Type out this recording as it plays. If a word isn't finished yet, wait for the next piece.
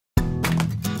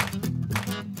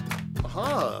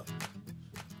Aha.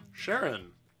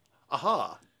 Sharon.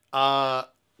 Aha.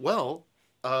 Well,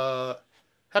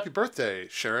 happy birthday,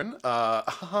 Sharon.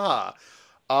 Aha.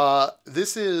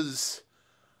 This is,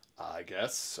 I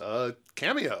guess,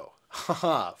 Cameo.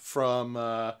 Haha. From,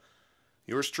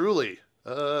 yours truly,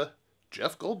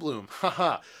 Jeff Goldblum.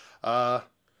 Haha.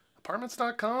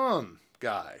 Apartments.com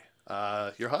guy.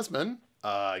 Your husband,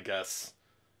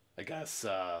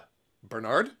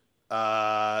 Bernard,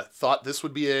 thought this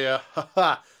would be a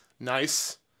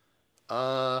nice,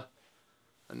 a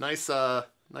nice,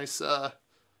 nice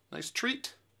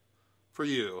treat for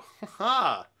you.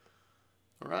 All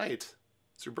right.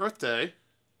 It's your birthday.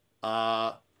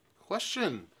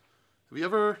 Question. Have you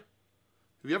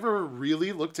ever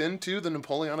really looked into the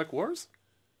Napoleonic Wars?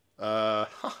 They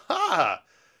are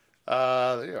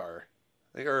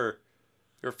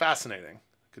fascinating.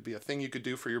 Could be a thing you could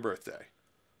do for your birthday.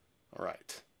 All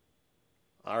right.